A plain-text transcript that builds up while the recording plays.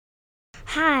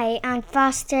Hi, I'm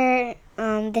Foster.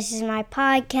 This is my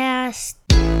podcast.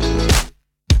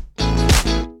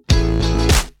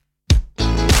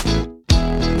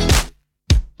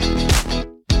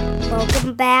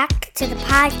 Welcome back to the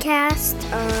podcast.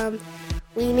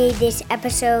 We made this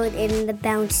episode in the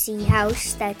bouncy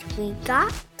house that we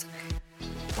got.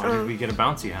 Why did we get a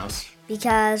bouncy house?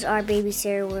 Because our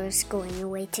babysitter was going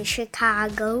away to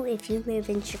Chicago. If you live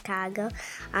in Chicago,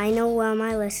 I know one of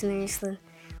my listeners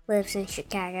lives in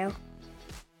Chicago,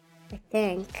 I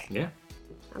think. Yeah.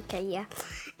 Okay, yeah.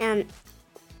 And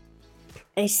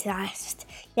it's last.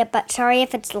 Yeah, but sorry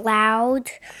if it's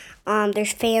loud.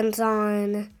 There's fans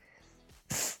on.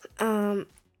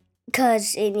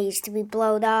 Because it needs to be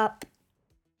blowed up.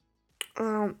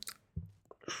 It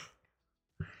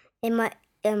might,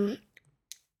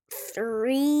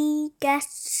 3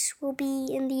 guests will be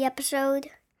in the episode.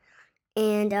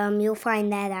 And, you'll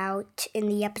find that out in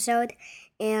the episode.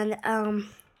 And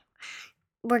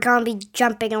we're gonna be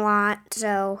jumping a lot,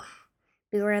 so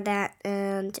beware that.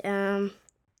 And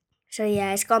so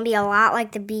yeah, it's gonna be a lot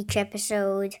like the beach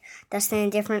episode. That's in a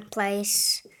different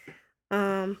place.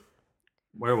 Where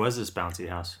was this bouncy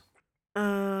house?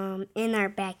 In our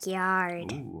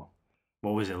backyard. Ooh.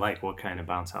 What was it like? What kind of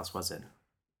bounce house was it?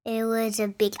 It was a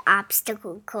big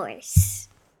obstacle course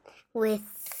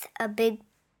with a big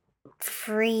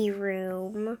free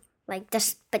room. Like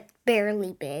this, but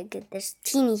barely big. This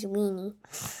teeny weeny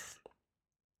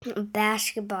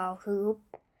basketball hoop,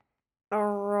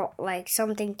 or like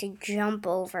something to jump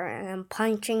over, and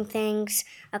punching things,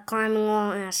 a climbing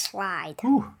wall, and a slide.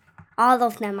 Ooh. All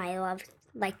of them I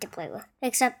like to play with,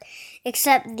 except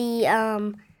the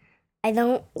I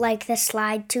don't like the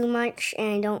slide too much,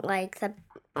 and I don't like the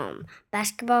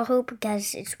basketball hoop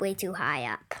because it's way too high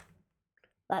up.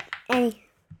 But it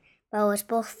was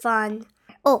both fun.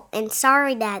 Oh, and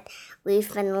sorry that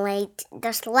we've been late.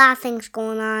 There's a lot of things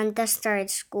going on. Just started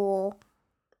school.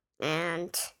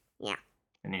 And, yeah.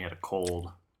 And you had a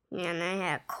cold. Yeah, and I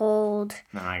had a cold.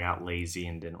 And I got lazy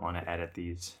and didn't want to edit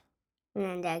these. And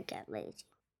then Dad got lazy.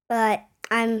 But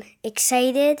I'm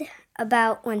excited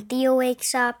about when Theo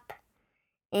wakes up.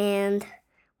 And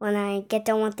when I get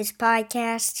done with this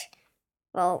podcast.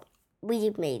 Well, we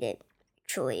made it,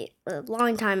 actually, a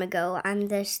long time ago. I'm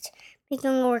just making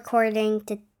a recording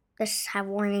to just have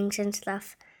warnings and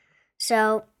stuff.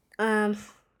 So, and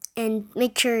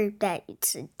make sure that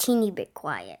it's a teeny bit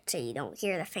quiet so you don't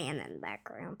hear the fan in the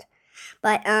background.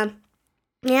 But,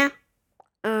 yeah.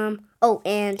 Oh,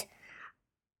 and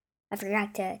I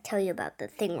forgot to tell you about the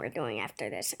thing we're doing after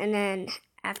this. And then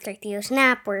after Theo's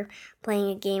nap, we're playing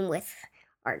a game with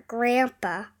our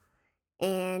grandpa.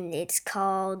 And it's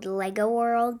called Lego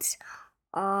Worlds.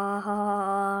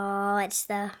 Oh, it's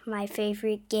my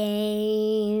favorite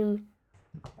game.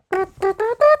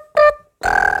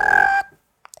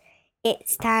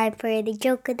 It's time for the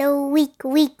joke of the week.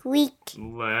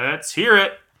 Let's hear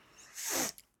it.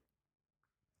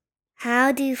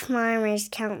 How do farmers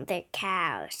count their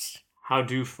cows? How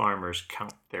do farmers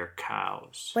count their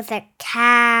cows? With a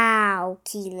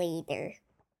calculator.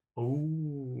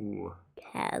 Ooh.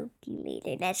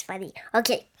 Calculator, that's funny.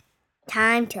 Okay,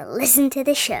 time to listen to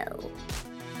the show.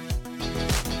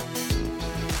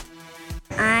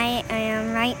 I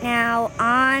am right now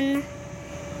on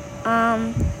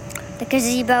the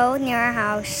gazebo near our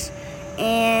house,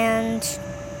 and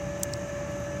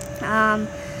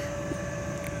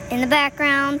in the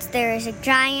background there is a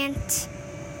giant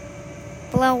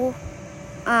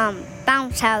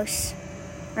bounce house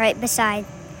right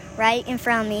in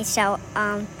front of me. So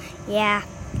yeah,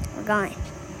 we're going.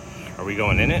 Are we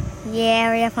going in it? Yeah,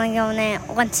 we're definitely going in it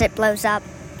once it blows up.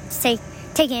 It's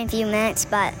taking a few minutes,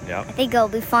 but yep. I think it'll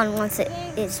be fun once it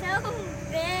is. So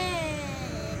big.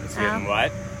 It's getting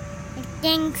what? The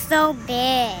thing's so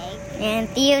big. And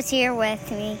Theo's here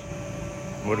with me.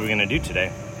 What are we gonna do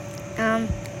today?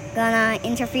 Gonna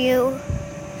interview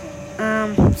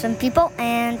some people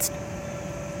and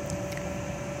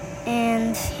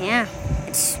yeah,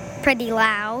 it's pretty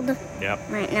loud. Yep.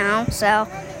 Right now, so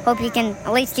hope you can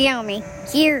at least hear me.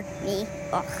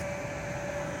 Ugh. All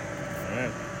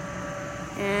right.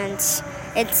 And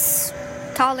it's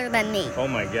taller than me. Oh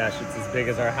my gosh, it's as big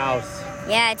as our house.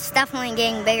 Yeah, it's definitely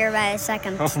getting bigger by the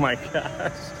second. Oh my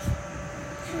gosh.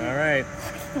 All right.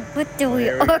 What do we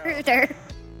here we go. order?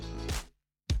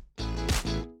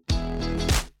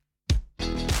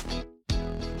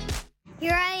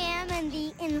 Here I am in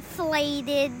the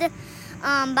inflated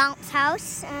bounce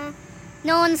house.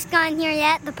 No one's gone here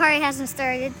yet. The party hasn't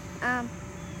started.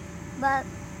 But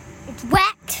it's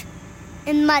wet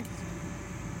and muddy.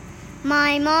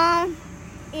 My mom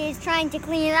is trying to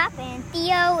clean it up, and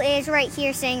Theo is right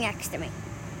here sitting next to me.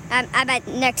 I'm at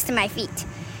next to my feet,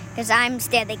 because I'm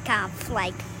standing kind of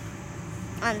like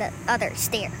on the other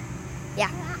stair. Yeah.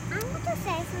 I want to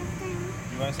say something.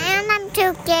 You want to say And I'm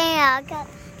too scared because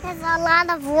there's a lot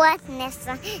of wetness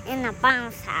in the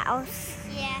bounce house.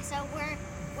 Yeah. So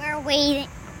we're waiting.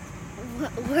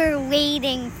 We're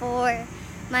waiting for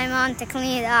my mom to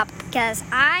clean it up because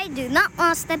I do not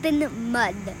want to step in the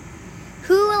mud.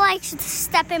 Who likes to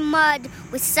step in mud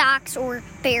with socks or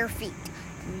bare feet?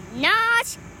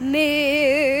 Not me.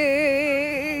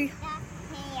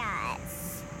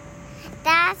 Yes.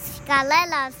 That's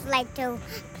gorillas like to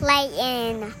play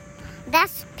in.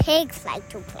 That's pigs like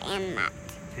to play in that.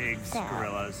 pigs, So-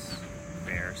 gorillas,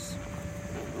 bears.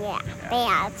 Yeah,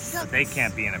 bears. But they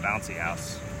can't be in a bouncy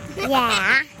house.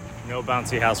 Yeah. No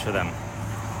bouncy house for them.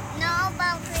 No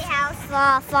bouncy house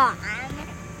for fun.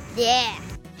 Yeah.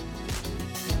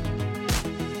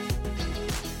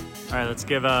 All right, let's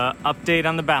give a update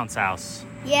on the bounce house.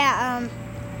 Yeah,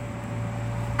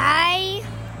 I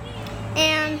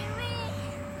am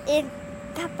in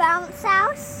the bounce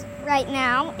house right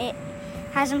now. It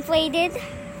has inflated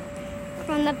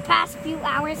from the past few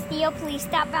hours. Theo, please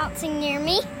stop bouncing near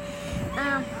me.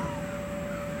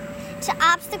 It's an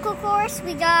obstacle course.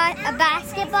 We got a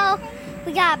basketball.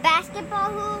 We got a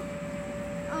basketball hoop,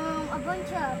 a bunch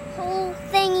of pole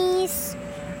thingies,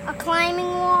 a climbing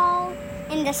wall,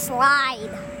 and the slide.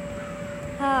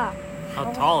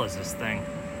 How tall is this thing?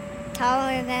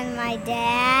 Taller than my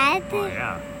dad. Oh,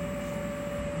 yeah.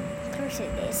 Of course it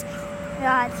is.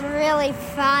 Yeah, it's really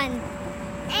fun.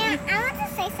 And I want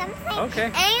to say something.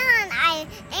 Okay.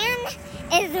 And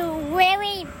it's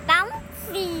really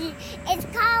bouncy. It's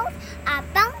called a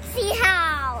bouncy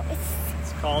house.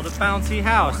 It's called a bouncy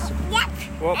house. Yep.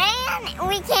 Whoop. And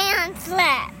we can't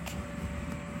slip.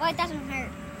 Well, it doesn't hurt.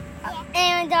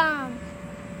 Yeah.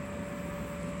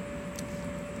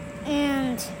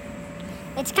 And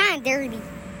it's kind of dirty.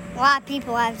 A lot of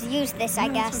people have used this, I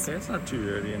guess. Okay, it's not too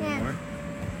dirty anymore.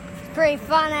 It's pretty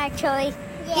fun, actually.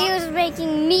 Yeah. He was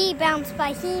making me bounce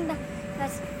by him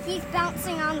because he's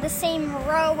bouncing on the same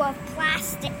row of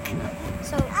plastic.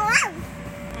 So, Oh,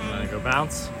 Want to go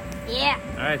bounce? yeah.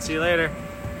 All right, see you later.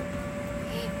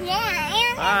 yeah.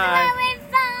 And Bye.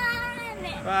 it's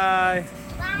very fun. Bye.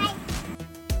 Bye.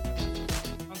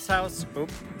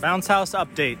 Bounce house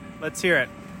update. Let's hear it.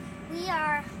 We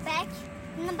are back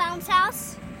in the bounce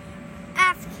house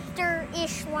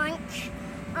after-ish lunch.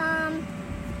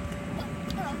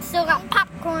 Still got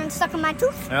popcorn stuck in my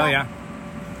tooth. Oh, yeah.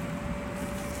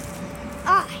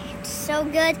 Oh, it's so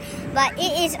good, but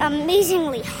it is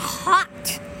amazingly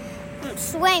hot. I'm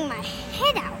sweating my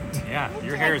head out. Yeah,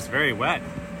 your hair is very wet.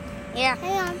 Yeah.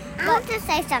 Hang on. I want to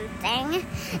say something.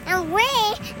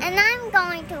 And I'm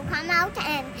going to come out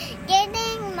and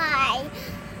getting my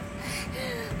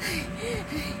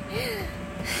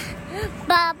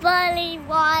bubbly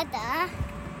water.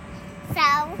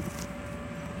 So,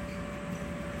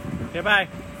 Goodbye.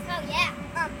 Oh, yeah.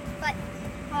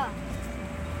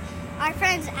 Our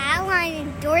friends Adeline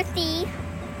and Dorothy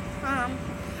are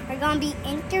going to be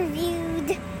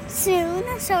interviewed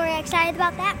soon, so we're excited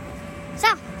about that. So,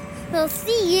 we'll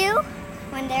see you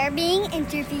when they're being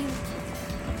interviewed.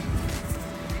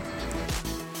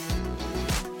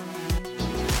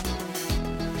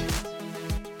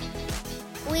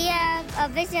 We have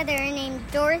a visitor named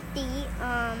Dorothy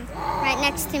right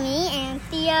next to me, and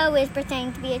Theo is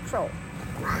pretending to be a troll.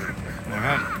 All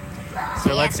right.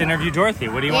 So let's interview Dorothy.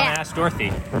 What do you want Yeah. to ask Dorothy?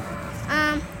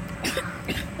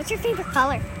 What's your favorite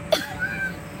color?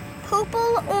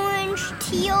 Purple, orange,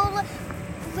 teal,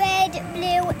 red,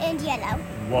 blue, and yellow.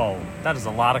 Whoa, that is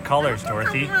a lot of colors,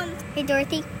 Dorothy. Hey,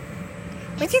 Dorothy.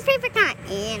 What's your favorite kind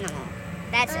of animal?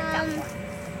 That's a tough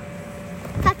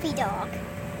one. puppy dog.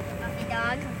 Puppy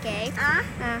dog, okay.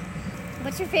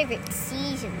 What's your favorite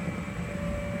season?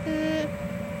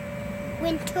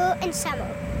 Winter and summer.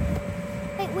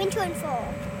 Wait, winter and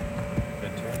fall.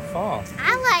 Winter and fall.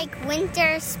 I like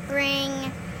winter, spring.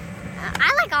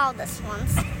 I like all the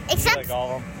ones. Except, Like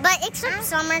all of them? but except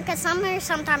summer, because summer is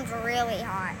sometimes really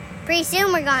hot. Pretty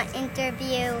soon we're going to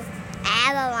interview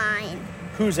Adeline.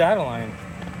 Who's Adeline?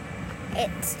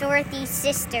 It's Dorothy's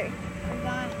sister. We're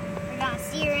going to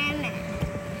see her in a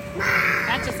minute.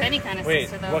 Not just any kind of Wait,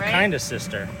 sister, though, what right? kind of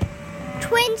sister?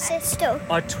 Twin sister.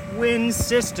 A twin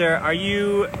sister. Are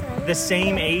you the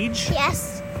same age?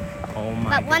 Yes. Oh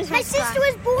my But one goodness. My sister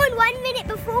was born 1 minute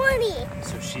before me.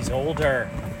 So she's older.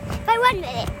 By 1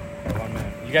 minute. For 1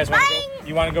 minute. You guys want to go?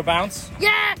 You want to go bounce?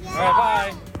 Yeah! All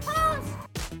right,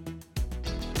 bye.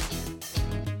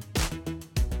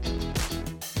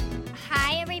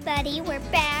 Hi, everybody. everybody.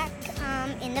 We're back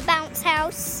in the bounce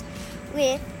house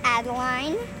with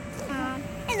Adeline.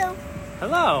 Hello.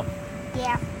 Hello.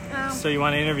 Yeah. So you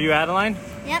want to interview Adeline?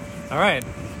 Yep. All right.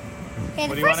 Okay, What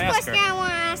the do you first wanna ask question her? I want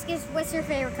to ask is, what's your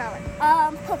favorite color?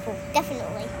 Purple,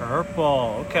 definitely.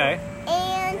 Purple. Okay.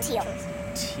 And teal.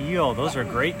 Teal. Those are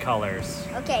great colors.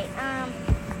 Okay,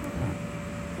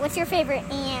 what's your favorite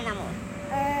animal?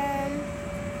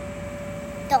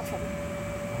 Dolphin.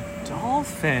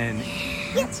 Dolphin.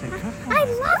 That's a good one. I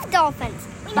love dolphins.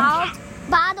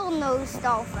 Bottlenose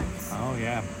dolphins. Oh,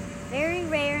 yeah. Very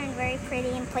rare and very pretty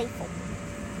and playful.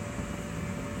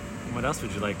 What else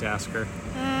would you like to ask her?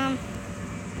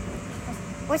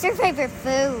 What's your favorite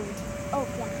food? Oh,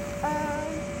 yeah.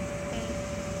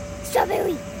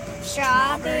 Strawberry.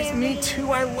 Strawberry. Me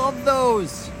too. I love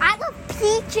those. I love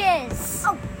peaches.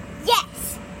 Oh,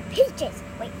 yes. Peaches.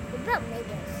 Wait, what about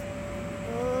mangoes?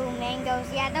 Ooh, mangoes.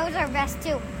 Yeah, those are best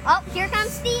too. Oh, here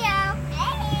comes Theo.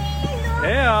 Hey.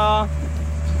 Yeah.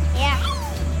 Yeah.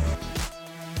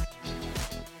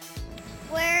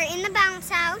 We're in the bounce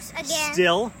house again.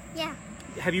 Still? Yeah.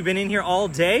 Have you been in here all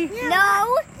day?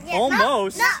 No.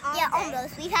 Almost. Yeah,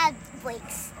 almost. We've had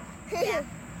breaks. Yeah.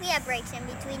 We had breaks in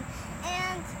between.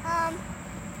 And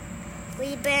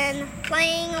we've been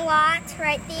playing a lot,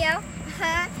 right, Theo?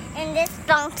 In this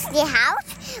bouncy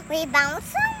house, we bounce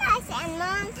so much, and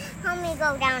Mom helped me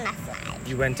go down a slide.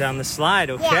 You went down the slide.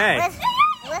 Okay. Yeah,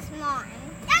 with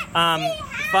Mom.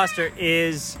 Foster,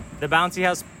 is the bouncy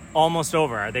house almost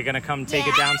over? Are they going to come take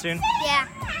it down soon? Yeah,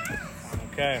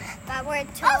 Okay. but we're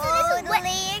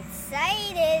totally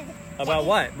excited. About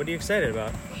what? What are you excited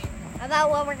about? About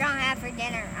what we're gonna have for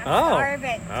dinner. I'm Oh.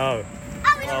 starving. Oh.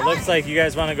 Well, it looks like you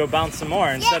guys want to go bounce some more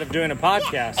instead of doing a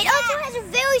podcast. It also has a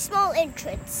very small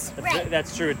entrance.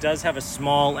 That's true. It does have a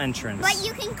small entrance. But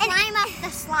you can climb up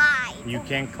the slide. You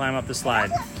can climb up the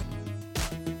slide.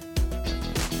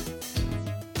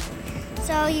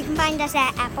 So you can find us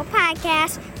at Apple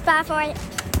Podcasts,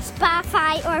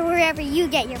 Spotify, or wherever you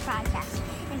get your podcasts.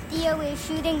 And Theo is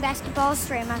shooting basketballs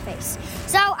straight in my face.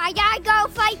 So I gotta go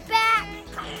fight back.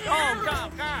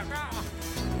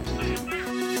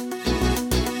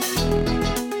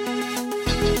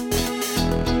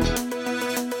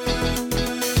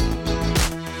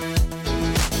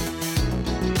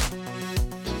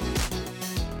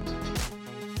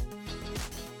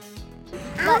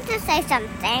 I want to say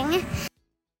something.